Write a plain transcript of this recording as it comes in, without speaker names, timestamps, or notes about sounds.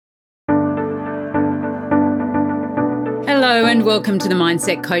Hello and welcome to the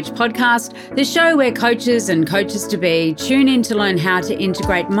Mindset Coach podcast, the show where coaches and coaches-to-be tune in to learn how to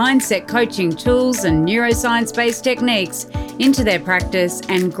integrate mindset coaching tools and neuroscience-based techniques into their practice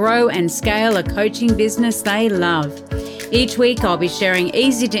and grow and scale a coaching business they love. Each week, I'll be sharing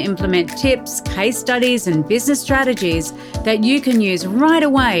easy-to-implement tips, case studies, and business strategies that you can use right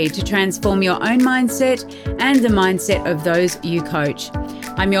away to transform your own mindset and the mindset of those you coach.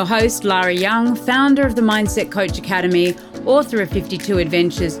 I'm your host, Lara Young, founder of the Mindset Coach Academy, author of 52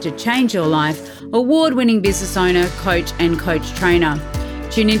 Adventures to Change Your Life, award-winning business owner, coach, and coach trainer.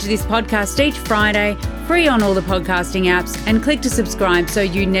 Tune into this podcast each Friday, free on all the podcasting apps, and click to subscribe so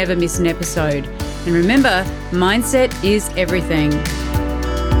you never miss an episode. And remember, mindset is everything.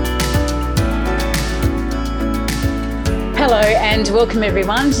 Hello and welcome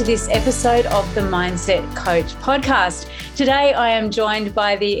everyone to this episode of the Mindset Coach podcast. Today I am joined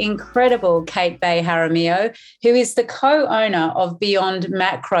by the incredible Kate Jaramillo, who is the co-owner of Beyond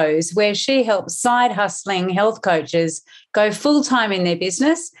Macros, where she helps side hustling health coaches go full-time in their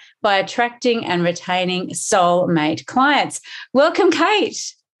business by attracting and retaining soulmate clients. Welcome,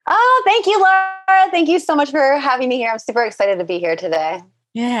 Kate. Oh, thank you, Laura. Thank you so much for having me here. I'm super excited to be here today.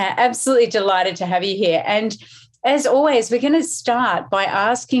 Yeah, absolutely delighted to have you here. And as always, we're going to start by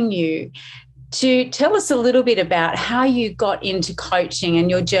asking you to tell us a little bit about how you got into coaching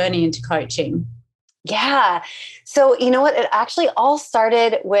and your journey into coaching. Yeah. So, you know what? It actually all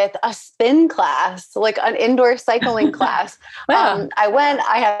started with a spin class, like an indoor cycling class. Wow.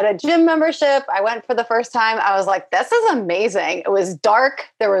 I had a gym membership. I went for the first time. I was like, this is amazing. It was dark.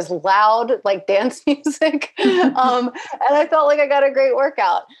 There was loud, like dance music. And I felt like I got a great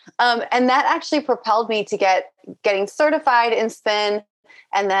workout. And that actually propelled me to getting certified in spin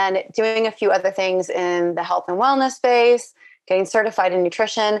and then doing a few other things in the health and wellness space, getting certified in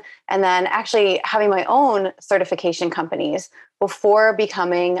nutrition, and then actually having my own certification companies before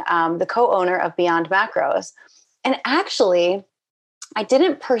becoming the co-owner of Beyond Macros. And actually, I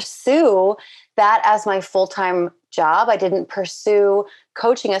didn't pursue that as my full-time job. I didn't pursue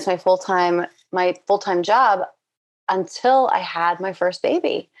coaching as my full-time job until I had my first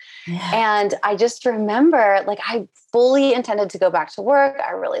baby. Yeah. And I just remember, like, I fully intended to go back to work.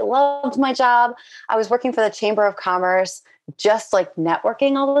 I really loved my job. I was working for the Chamber of Commerce, just like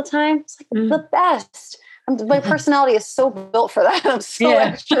networking all the time. It's like the best. My personality is so built for that. I'm so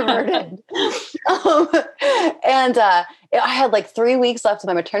extroverted. And I had like 3 weeks left of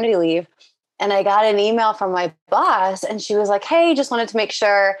my maternity leave. And I got an email from my boss and she was like, hey, just wanted to make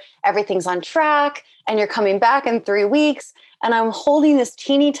sure everything's on track and you're coming back in 3 weeks. And I'm holding this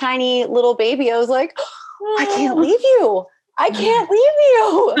teeny tiny little baby. I was like, I can't leave you. I can't leave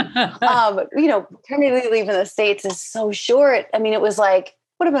you. Maternity leave in the States is so short. I mean, it was like,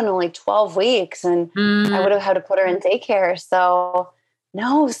 would have been only 12 weeks and I would have had to put her in daycare. So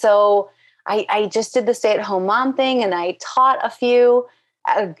I just did the stay-at-home mom thing and I taught a few,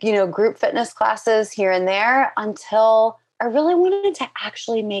 group fitness classes here and there until I really wanted to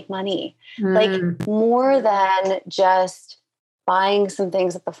actually make money, like more than just buying some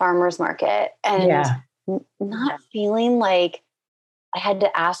things at the farmer's market and not feeling like I had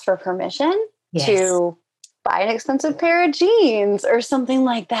to ask for permission to buy an expensive pair of jeans or something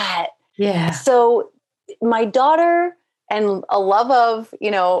like that. Yeah. So my daughter and a love of,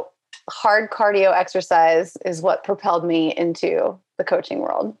 hard cardio exercise is what propelled me into the coaching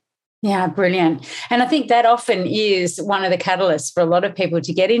world. Yeah, brilliant. And I think that often is one of the catalysts for a lot of people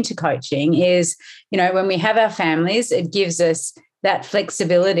to get into coaching is, when we have our families, it gives us that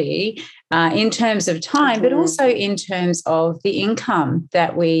flexibility in terms of time, but also in terms of the income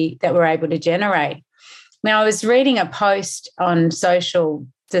that we're able to generate. Now, I was reading a post on social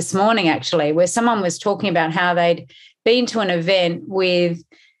this morning, actually, where someone was talking about how they'd been to an event with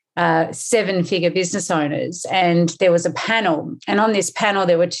 7-figure business owners, and there was a panel. And on this panel,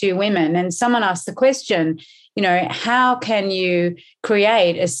 there were 2 women, and someone asked the question, how can you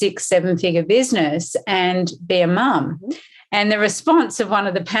create a 6-7-figure business and be a mum? And the response of one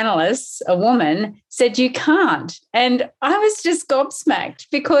of the panelists, a woman, said, you can't. And I was just gobsmacked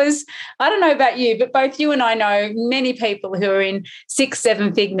because I don't know about you, but both you and I know many people who are in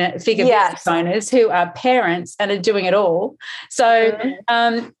 6-7-figure business owners who are parents and are doing it all. So,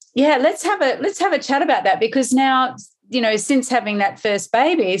 let's have a chat about that because now, since having that first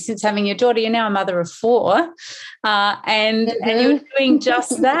baby, since having your daughter, you're now a mother of 4 and you're doing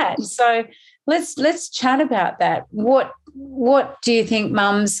just that. So let's chat about that. What do you think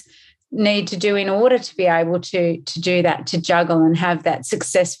mums need to do in order to be able to do that, to juggle and have that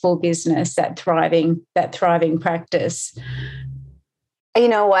successful business, that thriving practice? You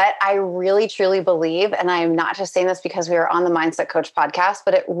know what? I really, truly believe, and I'm not just saying this because we are on the Mindset Coach podcast,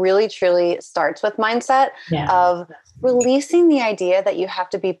 but it really, truly starts with mindset of releasing the idea that you have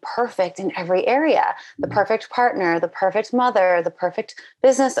to be perfect in every area, the perfect partner, the perfect mother, the perfect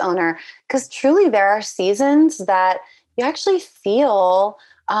business owner. Because truly there are seasons that you actually feel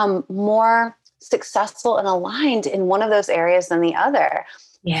more successful and aligned in one of those areas than the other.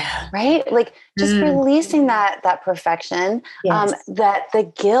 Yeah. Right. Like just releasing that perfection, that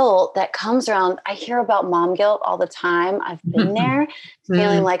the guilt that comes around. I hear about mom guilt all the time. I've been there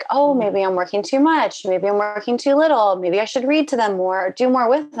feeling like, oh, maybe I'm working too much. Maybe I'm working too little. Maybe I should read to them more or do more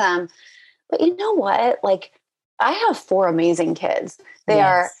with them. But you know what? Like I have 4 amazing kids. They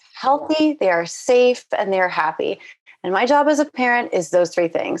are healthy, they are safe, and they're happy. And my job as a parent is those 3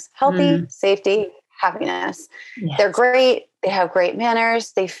 things: healthy, safety, happiness. They're great. They have great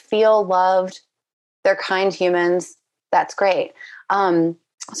manners. They feel loved. They're kind humans. That's great. So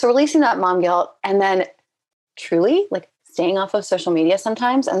releasing that mom guilt, and then truly like staying off of social media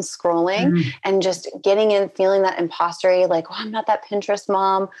sometimes and scrolling and just getting in, feeling that imposter, like, oh, I'm not that Pinterest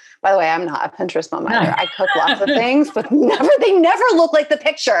mom. By the way, I'm not a Pinterest mom either. I cook lots of things, but they never look like the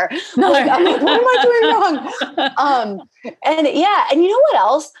picture. I'm like, what am I doing wrong? And you know what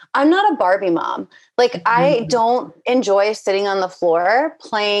else? I'm not a Barbie mom. Like I don't enjoy sitting on the floor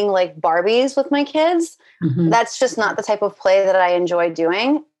playing like Barbies with my kids. That's just not the type of play that I enjoy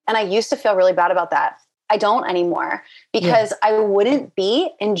doing. And I used to feel really bad about that. I don't anymore because I wouldn't be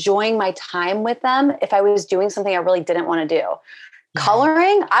enjoying my time with them if I was doing something I really didn't want to do.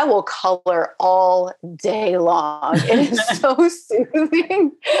 Coloring, I will color all day long. It is so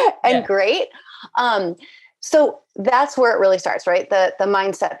soothing and great. So that's where it really starts, right? The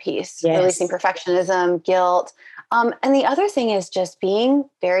mindset piece, releasing perfectionism, guilt. And the other thing is just being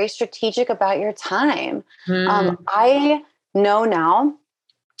very strategic about your time. I know now,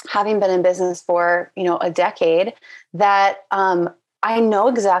 having been in business for, a decade, that I know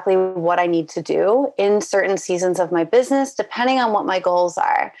exactly what I need to do in certain seasons of my business, depending on what my goals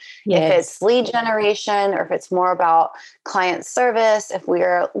are. If it's lead generation or if it's more about client service, if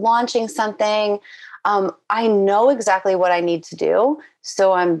we're launching something, I know exactly what I need to do.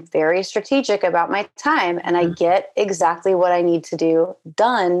 So I'm very strategic about my time and I get exactly what I need to do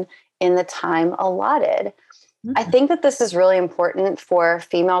done in the time allotted. I think that this is really important for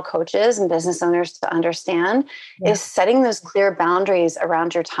female coaches and business owners to understand is setting those clear boundaries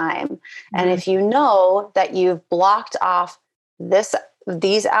around your time. And if you know that you've blocked off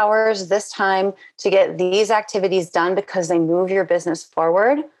these hours, this time to get these activities done because they move your business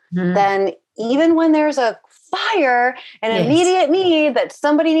forward, then even when there's a fire and immediate need that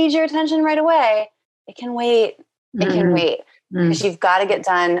somebody needs your attention right away, it can wait. It can wait because you've got to get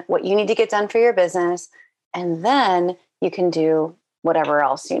done what you need to get done for your business. And then you can do whatever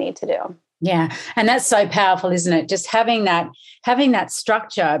else you need to do. Yeah. And that's so powerful, isn't it? Just having that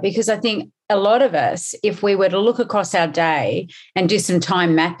structure, because I think a lot of us, if we were to look across our day and do some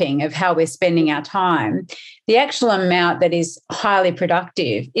time mapping of how we're spending our time, the actual amount that is highly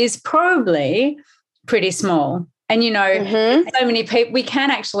productive is probably pretty small. And, so many people, we can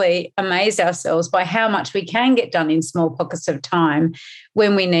actually amaze ourselves by how much we can get done in small pockets of time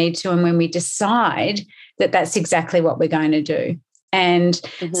when we need to and when we decide that that's exactly what we're going to do. And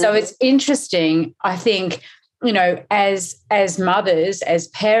so it's interesting, I think, as mothers, as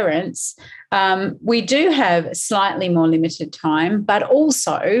parents, we do have slightly more limited time, but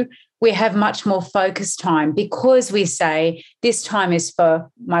also we have much more focused time because we say this time is for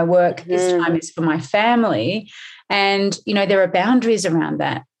my work, this time is for my family. And, there are boundaries around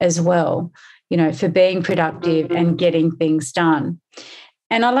that as well, for being productive and getting things done.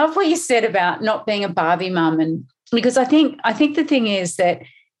 And I love what you said about not being a Barbie mum, and because I think the thing is that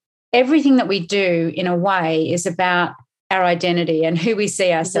everything that we do in a way is about our identity and who we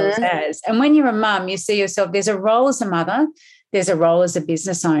see ourselves as. And when you're a mum, you see yourself, there's a role as a mother, there's a role as a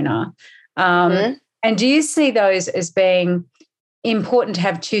business owner. And do you see those as being important to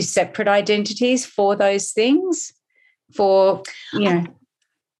have 2 separate identities for those things? I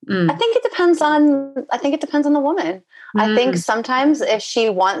think it depends on the woman. I think sometimes if she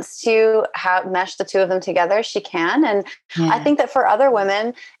wants to mesh the 2 of them together, she can. And I think that for other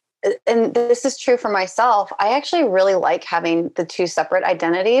women, and this is true for myself, I actually really like having the 2 separate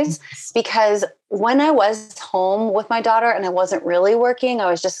identities because when I was home with my daughter and I wasn't really working,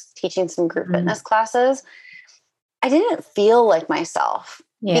 I was just teaching some group fitness classes, I didn't feel like myself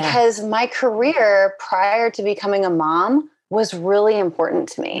because my career prior to becoming a mom was really important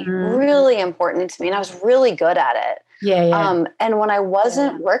to me, really important to me. And I was really good at it. And when I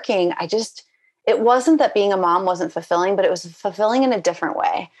wasn't working, it wasn't that being a mom wasn't fulfilling, but it was fulfilling in a different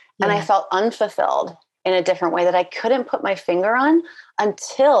way. Yeah. And I felt unfulfilled in a different way that I couldn't put my finger on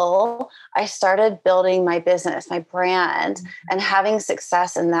until I started building my business, my brand, and having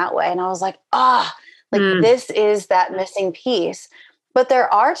success in that way. And I was like, this is that missing piece. But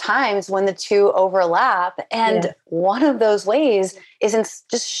there are times when the two overlap. And one of those ways is in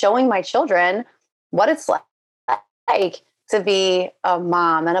just showing my children what it's like to be a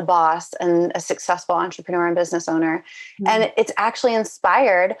mom and a boss and a successful entrepreneur and business owner. And it's actually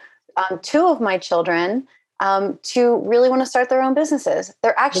inspired two of my children to really want to start their own businesses.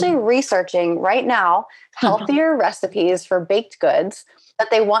 They're actually researching right now healthier recipes for baked goods that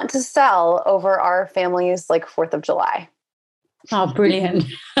they want to sell over our family's 4th of July. Oh, brilliant.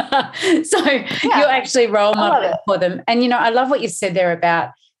 So you're actually role modeling for them. And, I love what you said there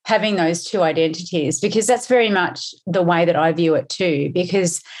about having those two identities, because that's very much the way that I view it too,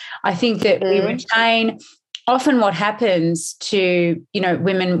 because I think that we retain often what happens to,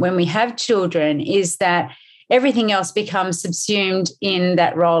 women when we have children is that everything else becomes subsumed in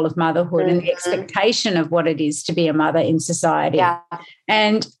that role of motherhood and the expectation of what it is to be a mother in society. Yeah.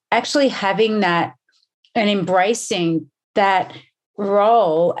 And actually having that and embracing that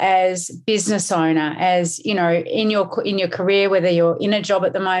role as business owner, as in your career, whether you're in a job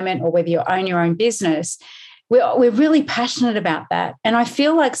at the moment or whether you own your own business, we're really passionate about that. And I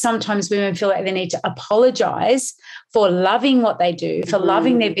feel like sometimes women feel like they need to apologize for loving what they do, for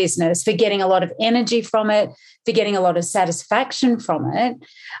loving their business, for getting a lot of energy from it, for getting a lot of satisfaction from it,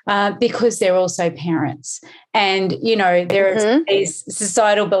 because they're also parents. And, there are these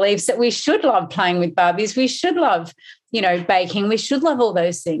societal beliefs that we should love playing with Barbies, we should love baking, we should love all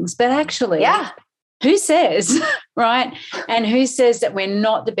those things. But actually, who says, right? And who says that we're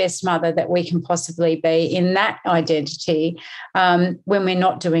not the best mother that we can possibly be in that identity when we're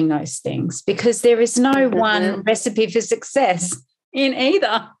not doing those things? Because there is no one recipe for success in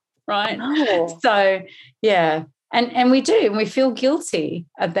either, right? No. So, yeah. And we do, and we feel guilty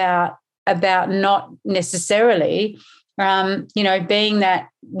about not necessarily being that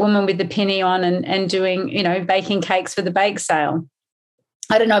woman with the penny on and doing, baking cakes for the bake sale.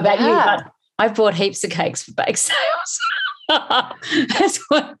 I don't know about you, but I've bought heaps of cakes for bake sales.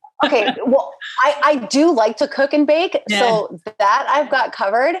 Okay. Well, I do like to cook and bake. Yeah. So that I've got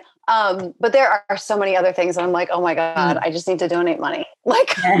covered. But there are so many other things. I'm like, oh my God, I just need to donate money.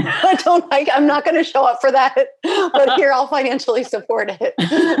 I'm not going to show up for that, but here I'll financially support it.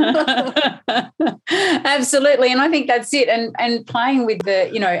 Absolutely. And I think that's it. And playing with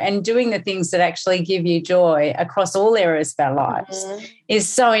the, and doing the things that actually give you joy across all areas of our lives is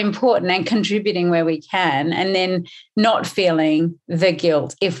so important, and contributing where we can, and then not feeling the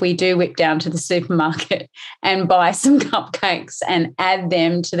guilt if we do whip down to the supermarket and buy some cupcakes and add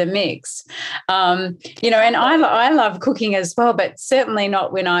them to the mix. And I love cooking as well, but certainly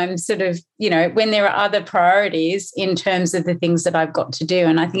not when I'm sort of, when there are other priorities in terms of the things that I've got to do.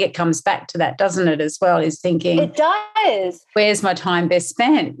 And I think it comes back to that, doesn't it, as well, is thinking. It does. Where's my time best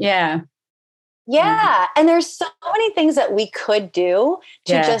spent? Yeah. Yeah. And there's so many things that we could do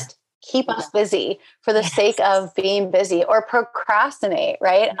to just keep us busy for the sake of being busy, or procrastinate,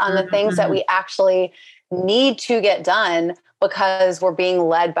 right? On the things that we actually need to get done because we're being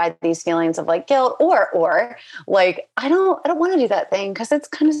led by these feelings of guilt or I don't want to do that thing because it's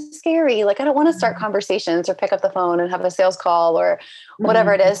kind of scary. I don't want to start conversations or pick up the phone and have a sales call or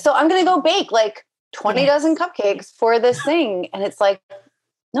whatever it is. So I'm going to go bake 20 dozen cupcakes for this thing. And it's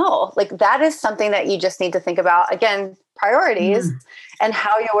no, that is something that you just need to think about. Again, priorities and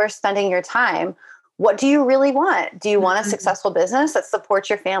how you're spending your time. What do you really want? Do you want a successful business that supports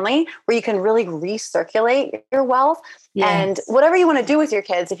your family, where you can really recirculate your wealth? Yes. And whatever you want to do with your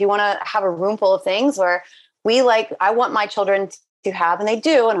kids, if you want to have a room full of things where I want my children to have, and they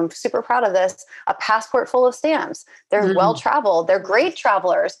do, and I'm super proud of this, a passport full of stamps. They're well-traveled. They're great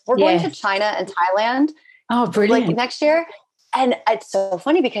travelers. We're going to China and Thailand. Oh, brilliant. Next year. And it's so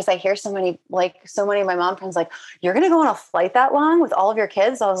funny because I hear so many of my mom friends, you're going to go on a flight that long with all of your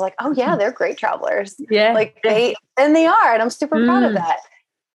kids. I was like, oh yeah, they're great travelers. Yeah. They are. And I'm super proud of that.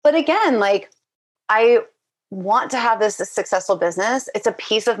 But again, I want to have this successful business. It's a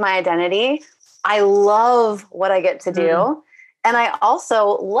piece of my identity. I love what I get to do. And I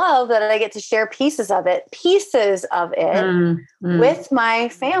also love that I get to share pieces of it with my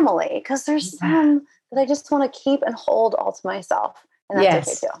family, because there's some that I just want to keep and hold all to myself. And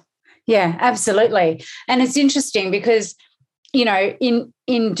that's okay too. Yeah, absolutely. And it's interesting because,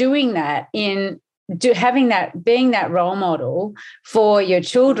 in doing that, in being that role model for your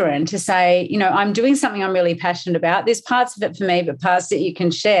children to say, I'm doing something I'm really passionate about. There's parts of it for me, but parts that you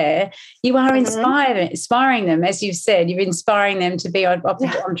can share. You are inspiring them. As you've said, you're inspiring them to be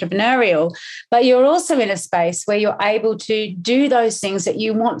entrepreneurial, but you're also in a space where you're able to do those things that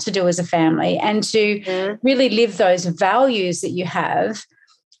you want to do as a family and to really live those values that you have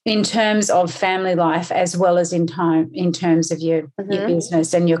in terms of family life as well as in terms of your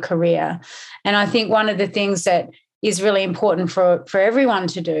business and your career. And I think one of the things that is really important for everyone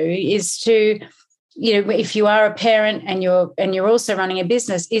to do is to, if you are a parent and you're also running a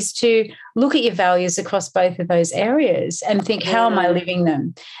business, is to look at your values across both of those areas and think, how am I living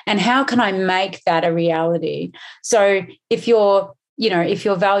them? And how can I make that a reality? So if your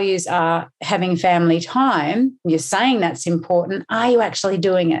values are having family time, you're saying that's important, are you actually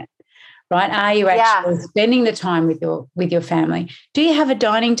doing it? Right? Are you actually spending the time with your family? Do you have a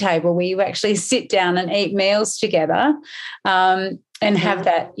dining table where you actually sit down and eat meals together and have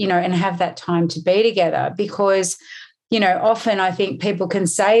that, and have that time to be together? Because, often I think people can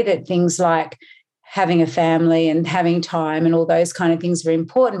say that things like having a family and having time and all those kind of things are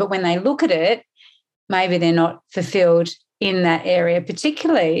important, but when they look at it, maybe they're not fulfilled in that area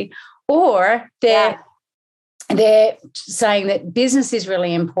particularly, or they're saying that business is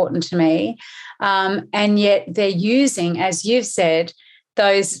really important to me, and yet they're using, as you've said,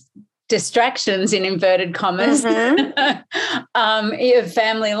 those distractions in inverted commas of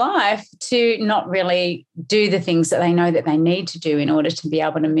family life to not really do the things that they know that they need to do in order to be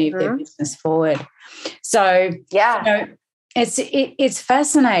able to move their business forward. So, it's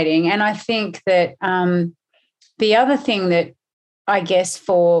fascinating. And I think that the other thing that I guess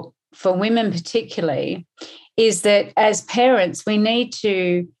for women particularly is that as parents, we need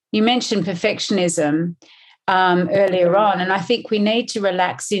to, you mentioned perfectionism earlier on, and I think we need to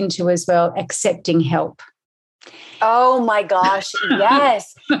relax into as well accepting help. Oh my gosh,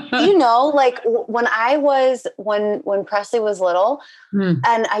 yes. When Presley was little,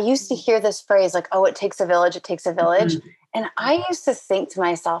 and I used to hear this phrase like, oh, it takes a village, it takes a village. And I used to think to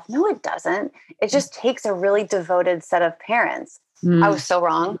myself, no, it doesn't. It just takes a really devoted set of parents. I was so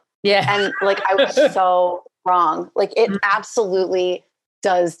wrong. Yeah. And I was so wrong. It absolutely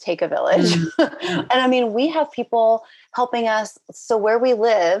does take a village. And I mean, we have people helping us. So where we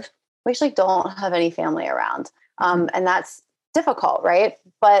live, we actually don't have any family around. And that's difficult, right?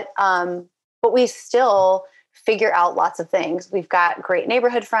 But we still figure out lots of things. We've got great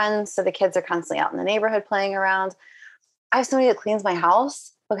neighborhood friends. So the kids are constantly out in the neighborhood playing around. I have somebody that cleans my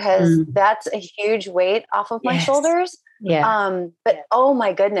house because that's a huge weight off of my shoulders. Yeah. But oh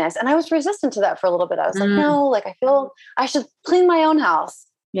my goodness. And I was resistant to that for a little bit. I was like, no, I feel I should clean my own house.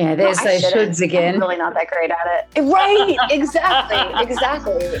 Yeah. There's those shoulds again. I'm really not that great at it. Right. Exactly.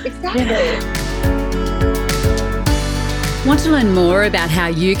 Want to learn more about how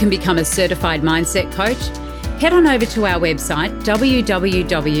you can become a certified mindset coach? Head on over to our website,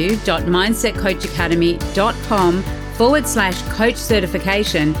 www.mindsetcoachacademy.com/coach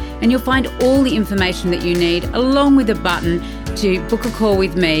certification, and you'll find all the information that you need, along with a button to book a call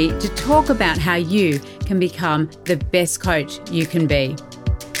with me to talk about how you can become the best coach you can be.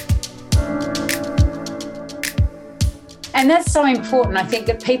 And that's so important. I think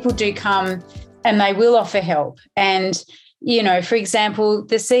that people do come and they will offer help. And, for example,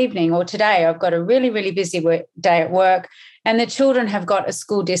 this evening or today, I've got a really, really busy day at work. And the children have got a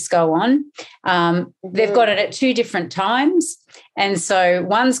school disco on. They've got it at 2 different times. And so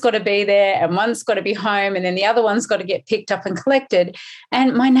one's got to be there and one's got to be home, and then the other one's got to get picked up and collected.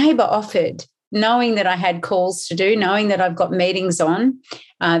 And my neighbour offered, knowing that I had calls to do, knowing that I've got meetings on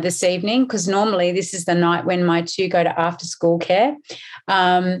this evening, because normally this is the night when my 2 go to after school care.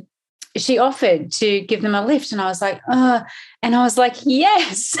 She offered to give them a lift, and I was like, oh, and I was like,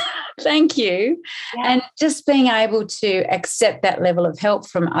 yes, thank you. Yeah. And just being able to accept that level of help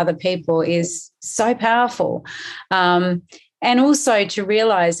from other people is so powerful. And also to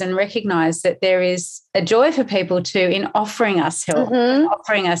realize and recognize that there is a joy for people too in offering us help,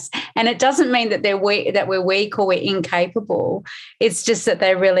 offering us. And it doesn't mean that we're weak or we're incapable. It's just that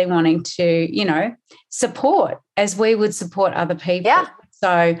they're really wanting to, support as we would support other people. Yeah.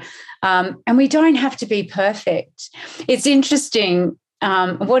 So, and we don't have to be perfect. It's interesting.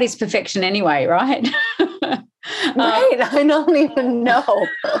 What is perfection anyway, right? Right. I don't even know.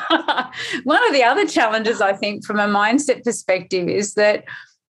 One of the other challenges, I think, from a mindset perspective is that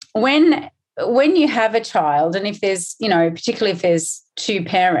when you have a child, and if there's, particularly if there's 2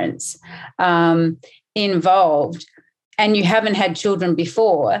 parents involved and you haven't had children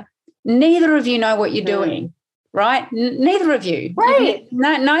before, neither of you know what you're doing. Right? Neither of you. Right.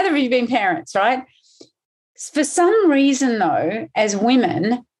 Neither of you been parents, right? For some reason, though, as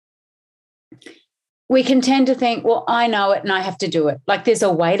women, we can tend to think, well, I know it and I have to do it. Like there's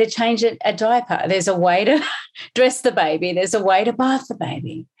a way to change a diaper. There's a way to dress the baby. There's a way to bath the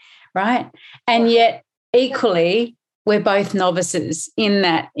baby, right? And yet equally, we're both novices in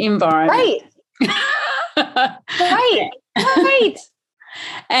that environment. Right. Right.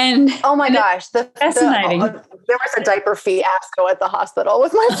 And oh my gosh, fascinating. There was a diaper fiasco at the hospital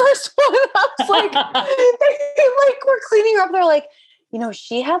with my first one. I was like, we're cleaning her up. They're like,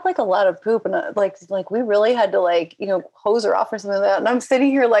 she had like a lot of poop, and like we really had to hose her off or something like that. And I'm sitting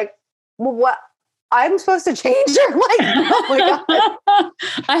here like, well, what? I'm supposed to change her? Like, oh my God.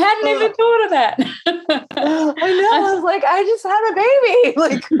 I hadn't even thought of that. I know. I was like, I just had a baby.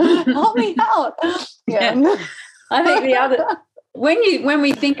 Like, help me out. Yeah. I think the other, when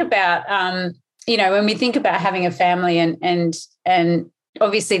we think about, when we think about having a family and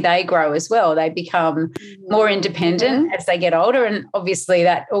obviously they grow as well, they become more independent as they get older. And obviously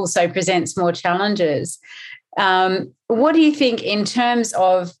that also presents more challenges. What do you think in terms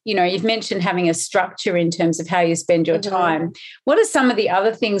of, you've mentioned having a structure in terms of how you spend your time. What are some of the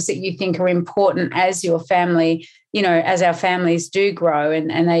other things that you think are important as your family, as our families do grow and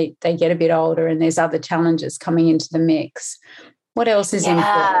they get a bit older and there's other challenges coming into the mix? What else is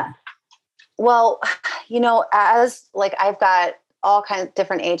important? Well, as like I've got all kinds of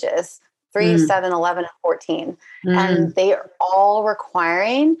different ages, 3, 7, 11, and 14, and they are all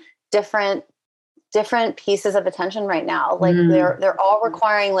requiring different pieces of attention right now. Like they're all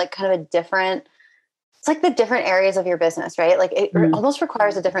requiring like kind of a different, it's like the different areas of your business, right? Like it almost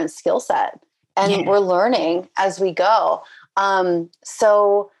requires a different skill set, and we're learning as we go.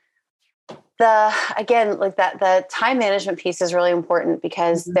 So the time management piece is really important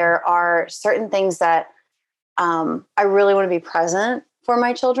because there are certain things that I really want to be present for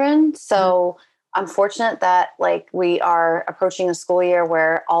my children. So I'm fortunate that like we are approaching a school year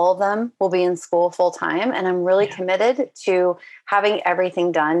where all of them will be in school full time. And I'm really committed to having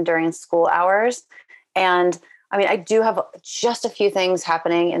everything done during school hours. And I mean, I do have just a few things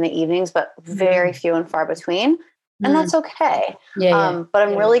happening in the evenings, but very few and far between. And that's okay. But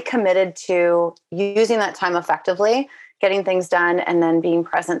I'm really committed to using that time effectively, getting things done, and then being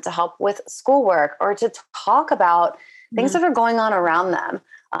present to help with schoolwork or to talk about things that are going on around them.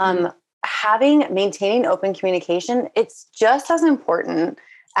 Maintaining open communication, it's just as important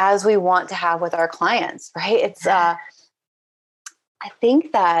as we want to have with our clients, right? It's, I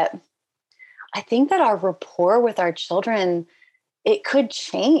think that our rapport with our children, it could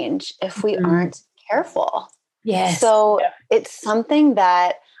change if we aren't careful. Yes. So it's something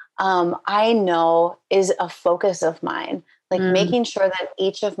that I know is a focus of mine, like making sure that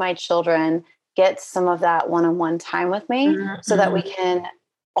each of my children gets some of that one-on-one time with me so that we can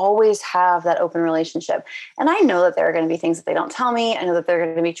always have that open relationship. And I know that there are going to be things that they don't tell me. I know that there are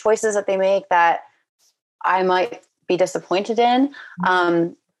going to be choices that they make that I might be disappointed in.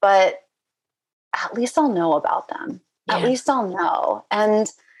 But at least I'll know about them. At least I'll know.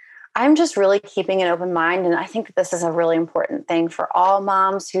 And I'm just really keeping an open mind. And I think that this is a really important thing for all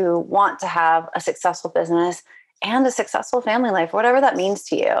moms who want to have a successful business and a successful family life, whatever that means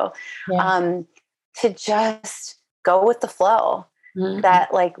to you, to just go with the flow.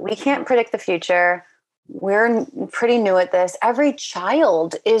 That like, we can't predict the future. We're pretty new at this. Every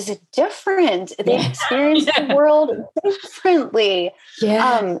child is different. They experience the world differently.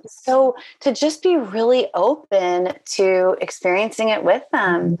 So to just be really open to experiencing it with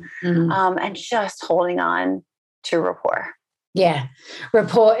them, and just holding on to rapport.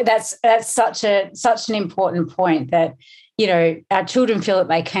 Rapport. That's such an important point that, our children feel that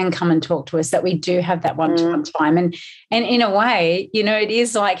they can come and talk to us, that we do have that one-to-one time. And in a way, it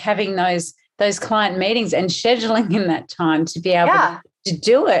is like having those client meetings and scheduling in that time to be able to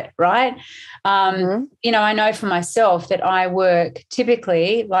do it, right? I know for myself that I work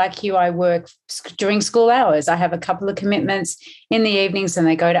typically, like you, I work during school hours. I have a couple of commitments in the evenings and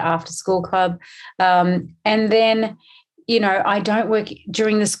they go to after school club. And then, I don't work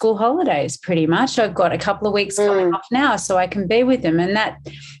during the school holidays pretty much. I've got a couple of weeks coming off now so I can be with them. And that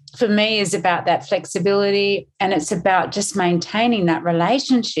for me is about that flexibility, and it's about just maintaining that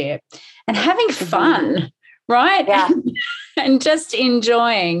relationship and having fun, right? And just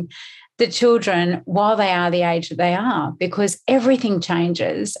enjoying the children while they are the age that they are, because everything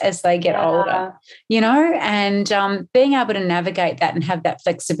changes as they get older, and being able to navigate that and have that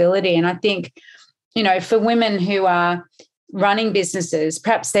flexibility. And I think, for women who are, running businesses,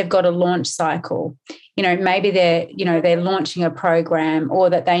 perhaps they've got a launch cycle. Maybe they're launching a program, or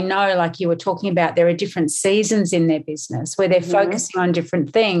that they know, like you were talking about, there are different seasons in their business where they're focusing on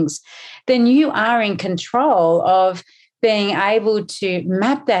different things. Then you are in control of being able to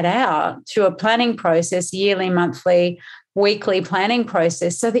map that out through a planning process, yearly, monthly, weekly planning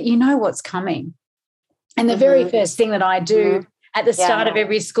process, so that you know what's coming. And the very first thing that I do at the start of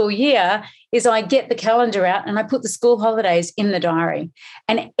every school year is I get the calendar out and I put the school holidays in the diary,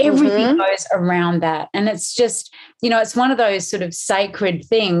 and everything goes around that. And it's just, it's one of those sort of sacred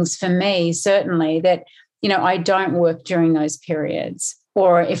things for me, certainly, that, I don't work during those periods.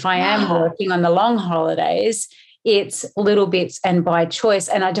 Or if I am working on the long holidays, it's little bits and by choice.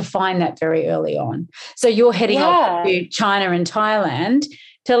 And I define that very early on. So you're heading off to China and Thailand.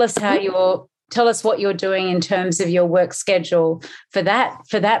 Tell us tell us what you're doing in terms of your work schedule for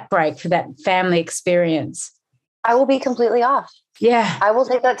that break, for that family experience. I will be completely off. Yeah. I will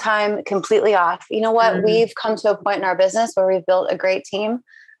take that time completely off. You know what? We've come to a point in our business where we've built a great team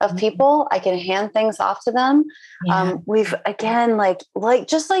of people. I can hand things off to them. Yeah. We've, again, like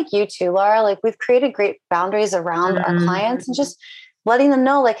just like you two, Laura, like we've created great boundaries around our clients, and just letting them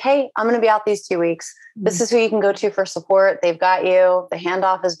know, like, hey, I'm going to be out these 2 weeks. This is who you can go to for support. They've got you. The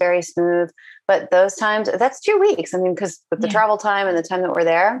handoff is very smooth. But those times, that's 2 weeks. I mean, because with the travel time and the time that we're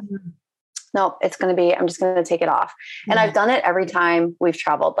there, no, it's going to be, I'm just going to take it off. And I've done it every time we've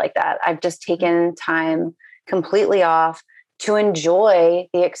traveled like that. I've just taken time completely off to enjoy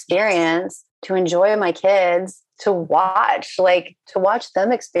the experience, to enjoy my kids, to watch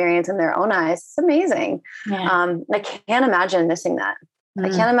them experience in their own eyes. It's amazing. Yeah. I can't imagine missing that. I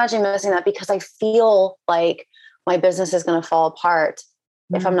can't imagine missing that, because I feel like my business is going to fall apart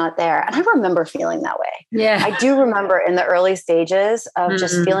if I'm not there. And I remember feeling that way. Yeah. I do remember in the early stages of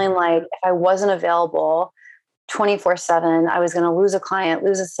just feeling like if I wasn't available 24/7, I was going to lose a client,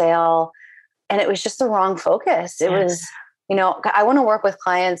 lose a sale. And it was just the wrong focus. It was, I want to work with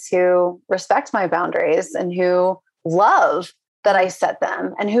clients who respect my boundaries and who love that I set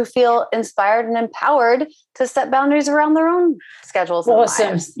them, and who feel inspired and empowered to set boundaries around their own schedules.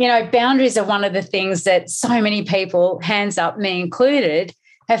 Awesome. Boundaries are one of the things that so many people, hands up, me included,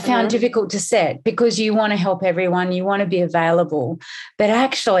 have found difficult to set, because you want to help everyone, you want to be available. But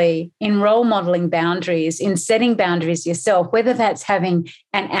actually, in role modeling boundaries, in setting boundaries yourself, whether that's having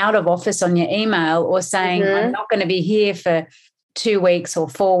an out of office on your email, or saying, I'm not going to be here for 2 weeks or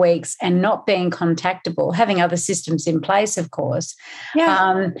 4 weeks, and not being contactable, having other systems in place, of course,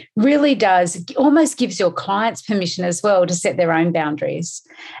 really does, almost gives your clients permission as well to set their own boundaries.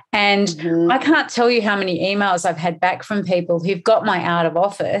 And I can't tell you how many emails I've had back from people who've got my out of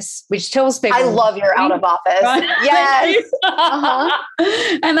office, which tells people, I love your out of office. Right? Yes.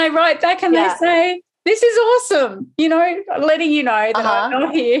 And they write back and they say, this is awesome, letting you know that I'm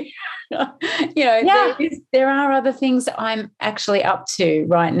not here. There are other things that I'm actually up to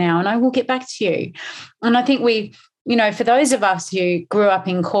right now, and I will get back to you. And I think we, for those of us who grew up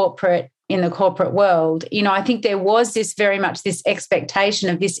in the corporate world, I think there was very much this expectation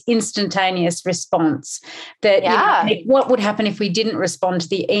of this instantaneous response that, what would happen if we didn't respond to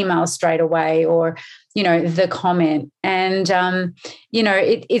the email straight away, or, the comment. And,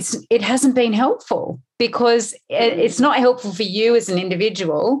 it hasn't been helpful, because it's not helpful for you as an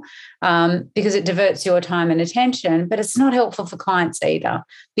individual, because it diverts your time and attention, but it's not helpful for clients either,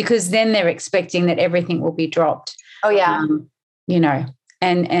 because then they're expecting that everything will be dropped. Oh, yeah.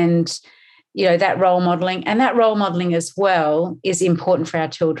 And that role modeling, and that role modeling as well is important for our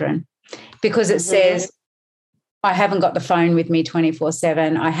children, because it says, I haven't got the phone with me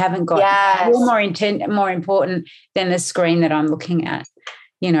 24/7. I haven't got more important than the screen that I'm looking at,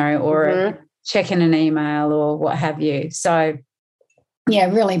 or checking an email or what have you. So,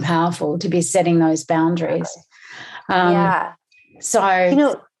 really powerful to be setting those boundaries. So,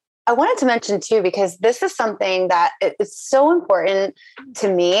 I wanted to mention too, because this is something that it's so important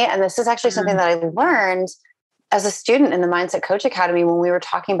to me. And this is actually something that I learned as a student in the Mindset Coach Academy when we were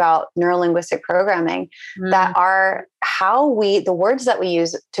talking about neurolinguistic programming, that the words that we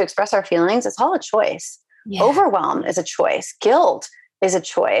use to express our feelings, it's all a choice. Yeah. Overwhelm is a choice. Guilt is a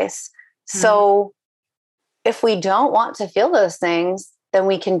choice. So if we don't want to feel those things, then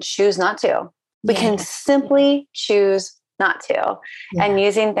we can choose not to. We can simply choose not to. And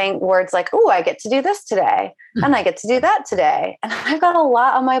using words like, oh, I get to do this today, and I get to do that today, and I've got a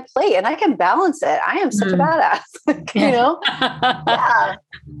lot on my plate, and I can balance it. I am such a badass,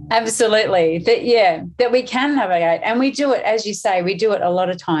 Absolutely. That we can navigate. And we do it, as you say, we do it a lot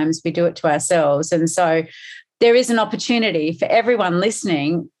of times. We do it to ourselves. And so there is an opportunity for everyone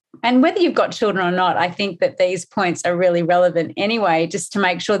listening And whether you've got children or not, I think that these points are really relevant anyway, just to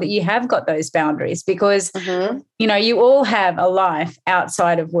make sure that you have got those boundaries, because, you know, you all have a life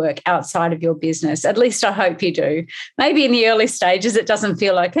outside of work, outside of your business. At least I hope you do. Maybe in the early stages, it doesn't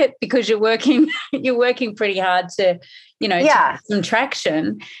feel like it because you're working pretty hard to, you know, to get some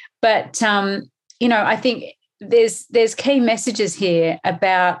traction. But, you know, I think there's key messages here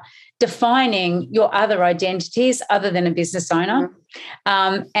about defining your other identities other than a business owner.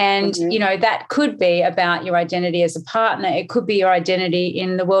 You know, that could be about your identity as a partner. It could be your identity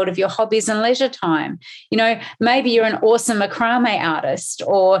in the world of your hobbies and leisure time. You know, maybe you're an awesome macrame artist,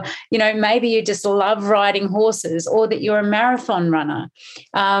 or, you know, maybe you just love riding horses, or that you're a marathon runner.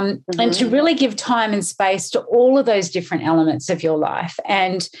 And to really give time and space to all of those different elements of your life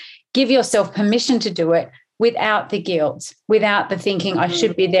and give yourself permission to do it without the guilt, without the thinking I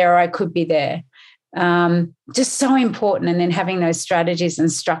should be there or I could be there. Just so important. And then having those strategies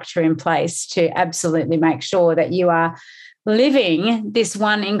and structure in place to absolutely make sure that you are living this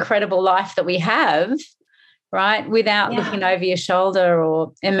one incredible life that we have, right, without looking over your shoulder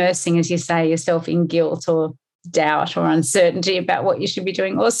or immersing, as you say, yourself in guilt or doubt or uncertainty about what you should be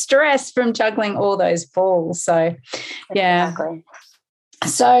doing, or stress from juggling all those balls. So, Exactly.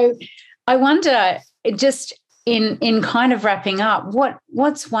 So I wonder, just in kind of wrapping up,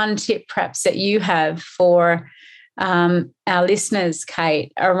 what's one tip perhaps that you have for our listeners,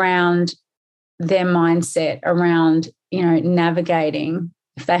 Kate, around their mindset, around, you know, navigating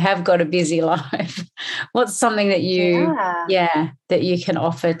if they have got a busy life? What's something that you that you can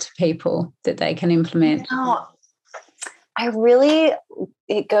offer to people that they can implement?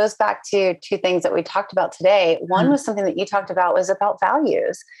 It goes back to two things that we talked about today. One was something that you talked about, was about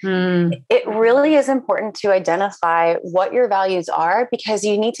values. It really is important to identify what your values are, because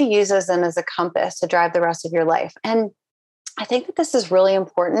you need to use them as a compass to drive the rest of your life. And I think that this is really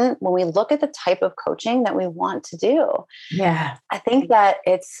important when we look at the type of coaching that we want to do. Yeah. I think that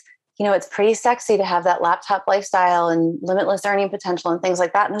it's pretty sexy to have that laptop lifestyle and limitless earning potential and things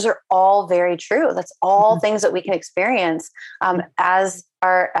like that. And those are all very true. That's all things that we can experience as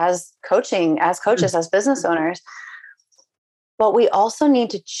coaches, as business owners. But we also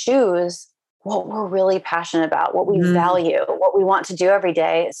need to choose what we're really passionate about, what we value, what we want to do every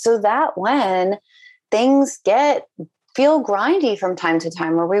day, so that when things feel grindy from time to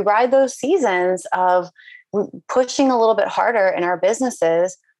time, where we ride those seasons of pushing a little bit harder in our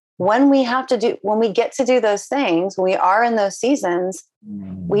businesses, when we get to do those things, when we are in those seasons,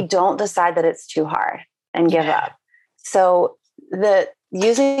 we don't decide that it's too hard and give up. So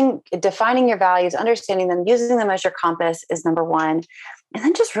defining your values, understanding them, using them as your compass is number one. And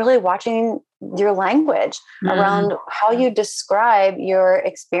then just really watching your language around how you describe your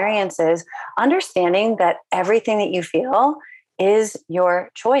experiences, understanding that everything that you feel is your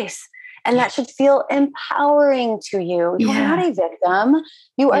choice. And that should feel empowering to you. You're not a victim.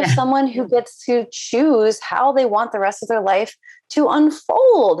 You are someone who gets to choose how they want the rest of their life to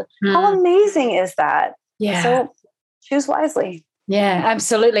unfold. How amazing is that? Yeah. So choose wisely. Yeah,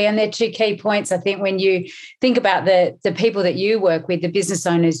 absolutely. And they're two key points, I think, when you think about the people that you work with, the business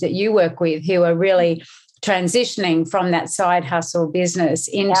owners that you work with, who are really transitioning from that side hustle business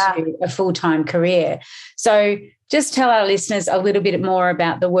into a full-time career. So just tell our listeners a little bit more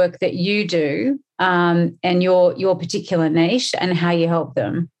about the work that you do and your particular niche and how you help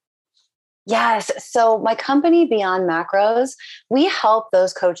them. Yes. So my company, Beyond Macros, we help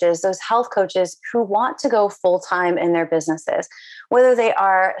those coaches, those health coaches who want to go full-time in their businesses, whether they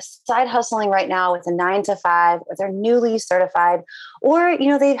are side hustling right now with a 9-to-5, or they're newly certified, or,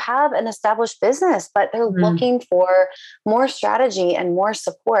 they have an established business, but they're looking for more strategy and more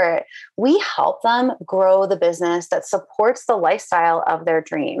support. We help them grow the business that supports the lifestyle of their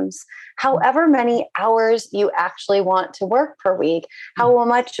dreams. However many hours you actually want to work per week, how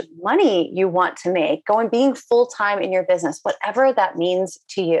much money you want to make, being full-time in your business, whatever that means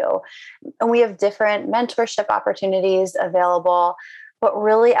to you. And we have different mentorship opportunities available, but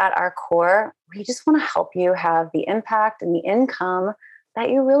really at our core, we just want to help you have the impact and the income that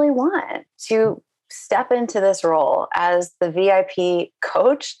you really want to step into this role as the VIP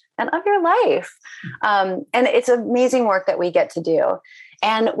coach and of your life. And it's amazing work that we get to do.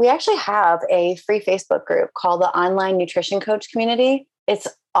 And we actually have a free Facebook group called the Online Nutrition Coach Community. It's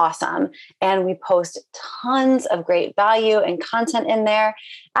awesome. And we post tons of great value and content in there.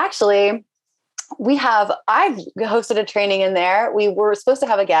 Actually, I've hosted a training in there. We were supposed to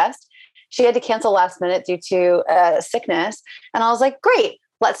have a guest. She had to cancel last minute due to sickness. And I was like, great,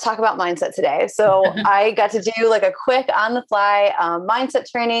 let's talk about mindset today. So I got to do like a quick on the fly mindset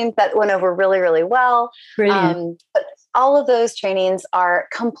training that went over really, really well. Brilliant. But All of those trainings are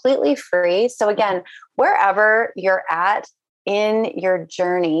completely free. So again, wherever you're at in your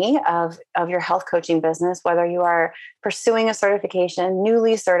journey of your health coaching business, whether you are pursuing a certification,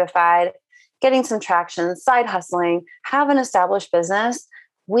 newly certified, getting some traction, side hustling, have an established business,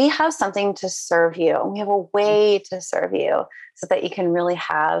 we have something to serve you. We have a way to serve you so that you can really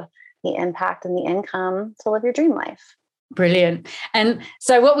have the impact and the income to live your dream life. Brilliant. And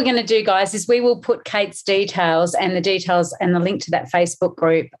so what we're going to do, guys, is we will put Kate's details and the link to that Facebook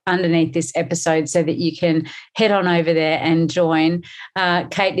group underneath this episode so that you can head on over there and join.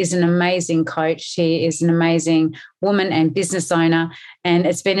 Kate is an amazing coach. She is an amazing woman and business owner. And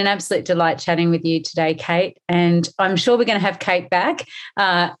it's been an absolute delight chatting with you today, Kate. And I'm sure we're going to have Kate back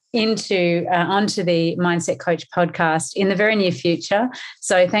onto the Mindset Coach podcast in the very near future.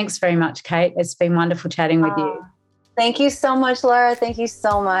 So thanks very much, Kate. It's been wonderful chatting with you. Thank you so much, Laura. Thank you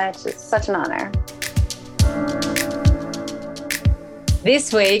so much. It's such an honor.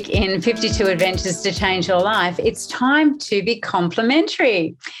 This week in 52 Adventures to Change Your Life, it's time to be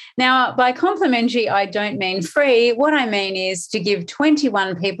complimentary. Now, by complimentary, I don't mean free. What I mean is to give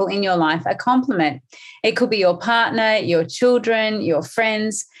 21 people in your life a compliment. It could be your partner, your children, your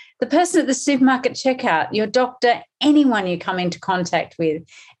friends, the person at the supermarket checkout, your doctor, anyone you come into contact with.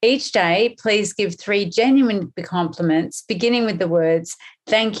 Each day, please give 3 genuine compliments, beginning with the words,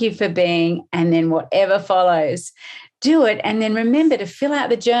 "Thank you for being," and then whatever follows. Do it, and then remember to fill out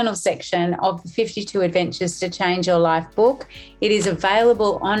the journal section of the 52 Adventures to Change Your Life book. It is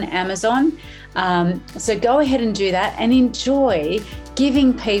available on Amazon. So go ahead and do that and enjoy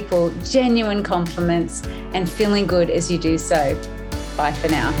giving people genuine compliments and feeling good as you do so. Bye for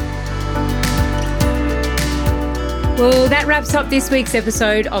now. Well, that wraps up this week's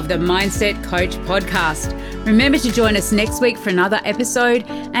episode of the Mindset Coach podcast. Remember to join us next week for another episode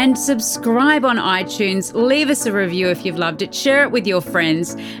and subscribe on iTunes. Leave us a review if you've loved it. Share it with your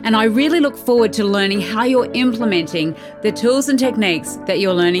friends. And I really look forward to learning how you're implementing the tools and techniques that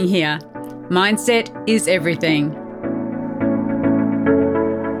you're learning here. Mindset is everything.